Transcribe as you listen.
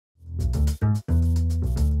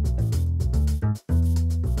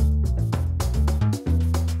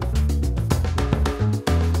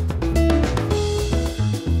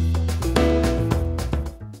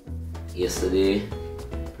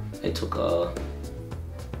took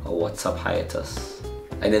a WhatsApp hiatus.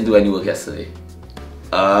 I didn't do any work yesterday.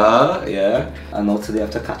 Yeah. And now today I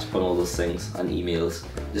have to catch up on all those things and emails.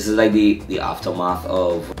 This is like the aftermath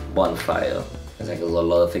of Bonnfire. It's like there's a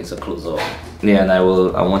lot of things to close off. Yeah, and I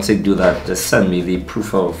want to do that. Just send me the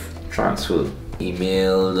proof of transfer.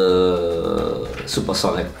 Email the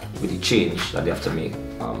Supersonic with the change that they have to make.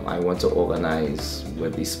 I want to organize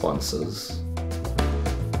with the sponsors.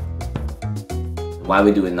 While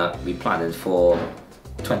we're doing that, we're planning for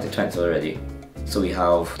 2020 already. So we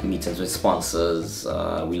have meetings with sponsors,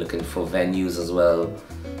 we're looking for venues as well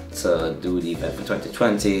to do the event for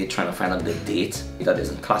 2020, trying to find out the date that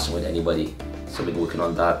isn't clashing with anybody. So we've been working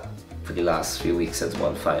on that for the last few weeks since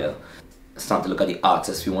Bonnfire. Starting to look at the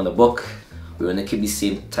artists we want to book. We want to keep the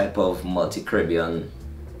same type of multi-Caribbean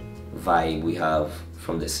vibe we have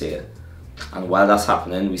from this year. And while that's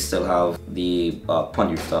happening, we still have the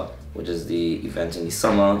Pond Rooftop, which is the event in the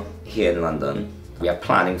summer here in London. We are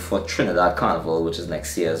planning for Trinidad Carnival, which is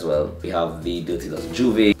next year as well. We have the Dirty Dust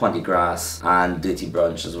Juve, Pondy Grass, and Dirty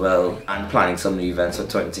Brunch as well. And planning some new events for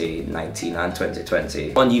 2019 and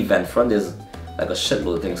 2020. On the event front, there's like a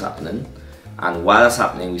shitload of things happening. And while that's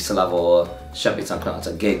happening, we still have our Shepherds and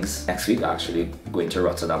Konata gigs. Next week, actually going to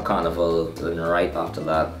Rotterdam Carnival. Then right after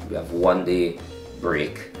that, we have 1 day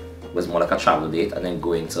break. It was more like a travel date, and then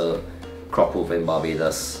going to Cropover in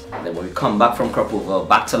Barbados. And then when we come back from Cropover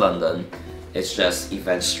back to London, it's just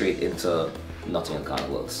events straight into Nottingham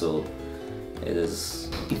Carnival. So it is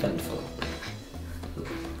eventful.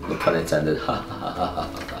 No pun intended. I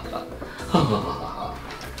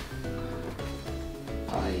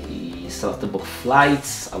still have to book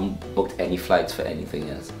flights. I haven't booked any flights for anything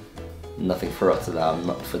yet. Nothing for Rotterdam,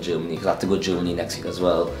 not for Germany, because I have to go to Germany next week as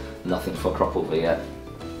well. Nothing for Cropover yet.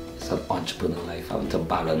 It's an entrepreneur life, having to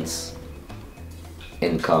balance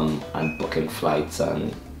income and booking flights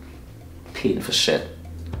and paying for shit.